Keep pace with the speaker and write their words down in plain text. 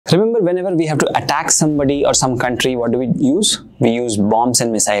Remember, whenever we have to attack somebody or some country, what do we use? We use bombs and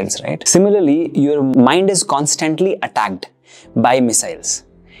missiles, right? Similarly, your mind is constantly attacked by missiles.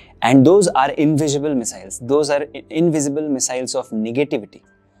 And those are invisible missiles. Those are invisible missiles of negativity.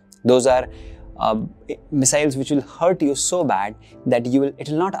 Those are missiles which will hurt you so bad that it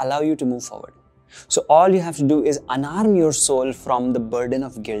will not allow you to move forward. So all you have to do is unarm your soul from the burden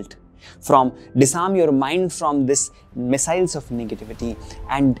of guilt, disarm your mind from this missiles of negativity,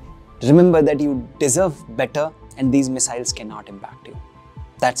 and remember that you deserve better and these missiles cannot impact you.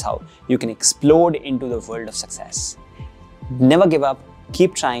 That's how you can explode into the world of success. Never give up,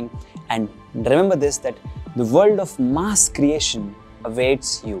 keep trying, and remember this, that the world of mass creation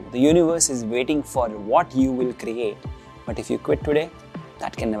awaits you. The universe is waiting for what you will create. But if you quit today,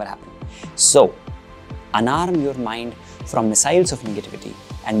 that can never happen. So, unarm your mind from missiles of negativity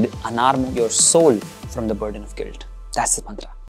and unarm your soul from the burden of guilt. That's the mantra.